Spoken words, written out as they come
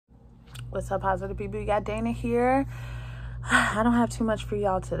What's up, positive people? You got Dana here. I don't have too much for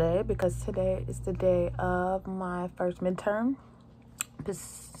y'all today because today is the day of my first midterm.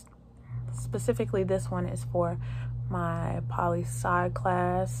 Specifically, this one is for my poli-sci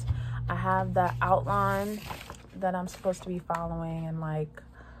class. I have the outline that I'm supposed to be following and like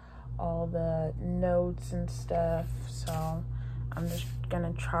all the notes and stuff. So I'm just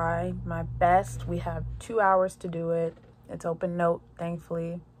gonna try my best. We have 2 hours to do it. It's open note,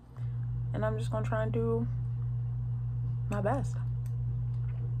 thankfully. And I'm just gonna try and do my best.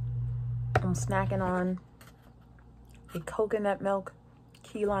 I'm snacking on a coconut milk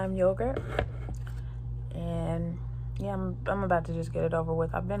key lime yogurt. And yeah, I'm about to just get it over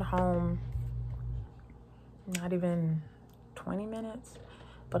with. I've been home not even 20 minutes,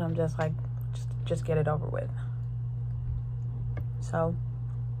 but I'm just like, just get it over with. So,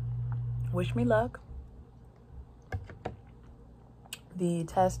 wish me luck. The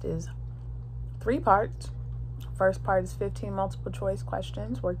test is 3 parts. First part is 15 multiple choice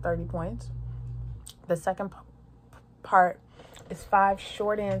questions worth 30 points. The second part is 5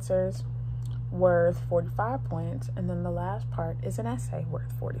 short answers worth 45 points. And then the last part is an essay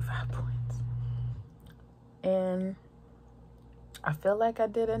worth 45 points. And I feel like I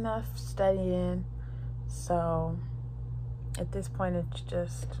did enough studying. So at this point, it's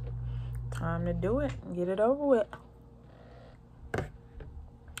just time to do it and get it over with.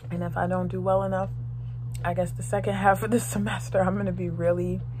 And if I don't do well enough, I guess the second half of the semester, I'm going to be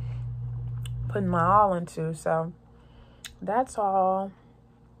really putting my all into. So that's all.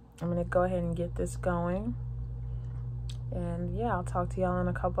 I'm going to go ahead and get this going. And yeah, I'll talk to y'all in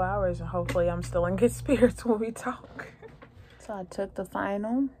a couple hours. And hopefully I'm still in good spirits when we talk. So I took the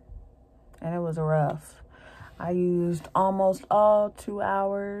final and it was rough. I used almost all 2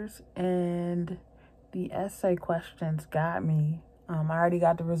 hours and the essay questions got me. I already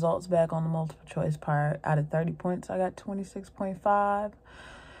got the results back on the multiple choice part. Out of 30 points, I got 26.5.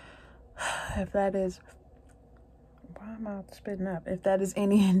 If that is, why am I spitting up? If that is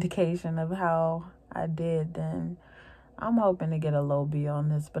any indication of how I did, then I'm hoping to get a low B on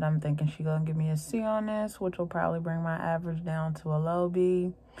this, but I'm thinking she's going to give me a C on this, which will probably bring my average down to a low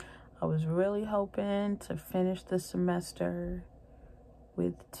B. I was really hoping to finish the semester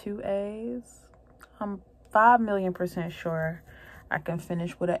with 2 A's. I'm 5,000,000% sure I can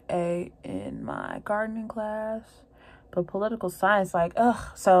finish with an A in my gardening class. But political science, like,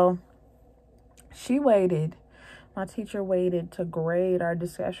 so she waited. My teacher waited to grade our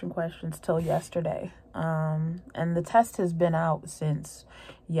discussion questions till yesterday. And the test has been out since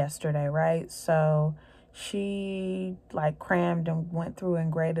yesterday, right? So she like crammed and went through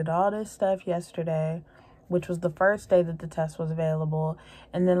and graded all this stuff yesterday, which was the first day that the test was available,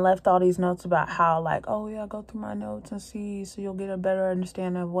 and then left all these notes about how like, oh yeah, go through my notes and see, so you'll get a better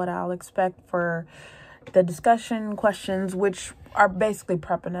understanding of what I'll expect for the discussion questions, which are basically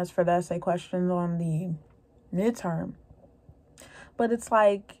prepping us for the essay questions on the midterm. But it's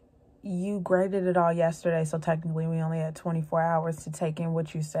like, you graded it all yesterday, so technically we only had 24 hours to take in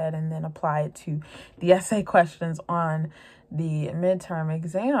what you said and then apply it to the essay questions on the midterm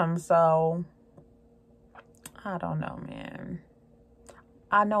exam. So I don't know, man.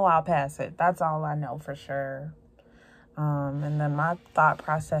 I know I'll pass it. That's all I know for sure. And then my thought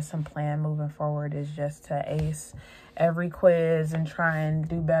process and plan moving forward is just to ace every quiz and try and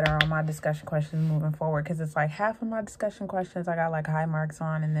do better on my discussion questions moving forward. Because it's like half of my discussion questions I got like high marks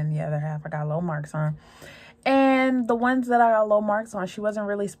on, and then the other half I got low marks on. And the ones that I got low marks on, she wasn't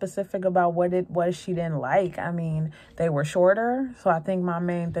really specific about what it was she didn't like. I mean, they were shorter. So I think my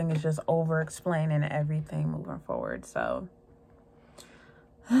main thing is just over-explaining everything moving forward. So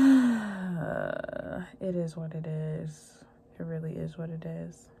it is what it is. It really is what it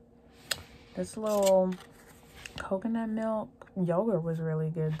is. This little coconut milk yogurt was really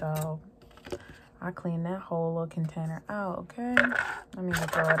good, though. I cleaned that whole little container out, okay? I mean to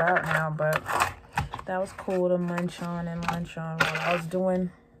throw it out now, but that was cool to munch on and lunch on while I was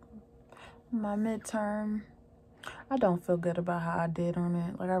doing my midterm. I don't feel good about how I did on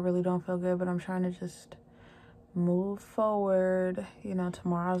it. Like, I really don't feel good, but I'm trying to just move forward. You know,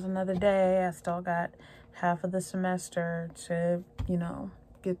 tomorrow's another day. I still got half of the semester to, you know,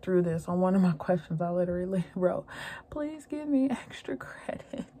 get through this. On one of my questions, I literally wrote, please give me extra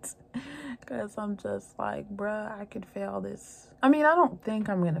credit. Because I'm just like, bruh, I could fail this. I mean, I don't think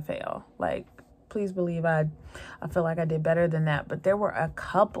I'm going to fail. Like, please believe I feel like I did better than that. But there were a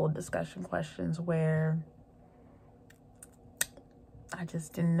couple discussion questions where I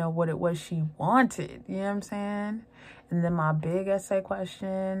just didn't know what it was she wanted. You know what I'm saying? And then my big essay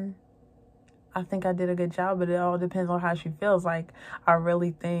question, I think I did a good job, but it all depends on how she feels. Like, I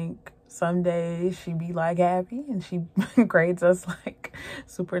really think Some days she be like happy and she grades us like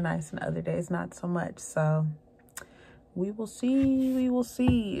super nice, and other days not so much. So we will see. We will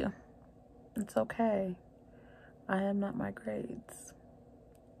see. It's okay. I am not my grades.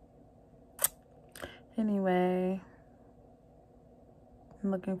 Anyway,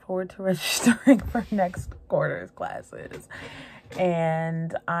 I'm looking forward to registering for next quarter's classes.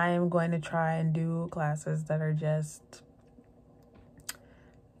 And I'm going to try and do classes that are just,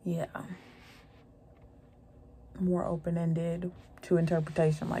 yeah, more open-ended to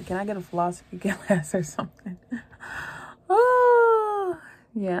interpretation. Like, can I get a philosophy class or something? Oh,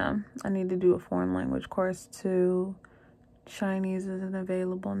 yeah. I need to do a foreign language course too. Chinese isn't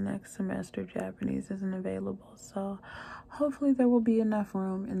available next semester. Japanese isn't available. So hopefully there will be enough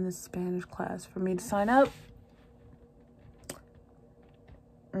room in the Spanish class for me to sign up.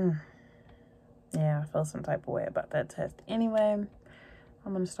 Yeah, I feel some type of way about that test. Anyway,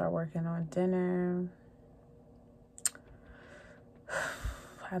 I'm going to start working on dinner.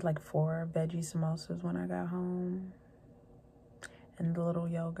 I had like 4 veggie samosas when I got home. And the little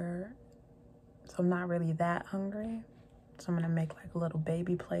yogurt. So I'm not really that hungry. So I'm going to make like a little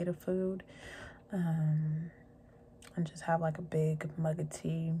baby plate of food. And just have like a big mug of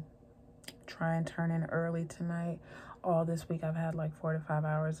tea. Try and turn in early tonight. All this week I've had like 4 to 5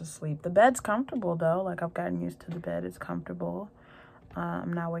 hours of sleep. The bed's comfortable though. Like, I've gotten used to the bed. It's comfortable.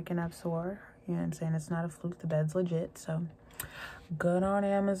 I'm not waking up sore. You know what I'm saying? It's not a fluke. The bed's legit. So good on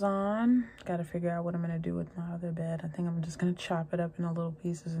Amazon. Got to figure out what I'm going to do with my other bed. I think I'm just going to chop it up into little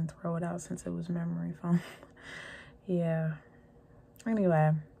pieces and throw it out since it was memory foam. Yeah.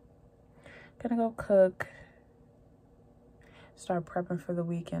 Anyway, gonna go cook. Start prepping for the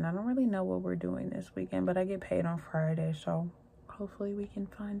weekend. I don't really know what we're doing this weekend, but I get paid on Friday, so hopefully we can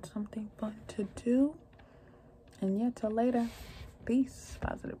find something fun to do. And yeah, till later. Peace,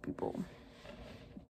 positive people.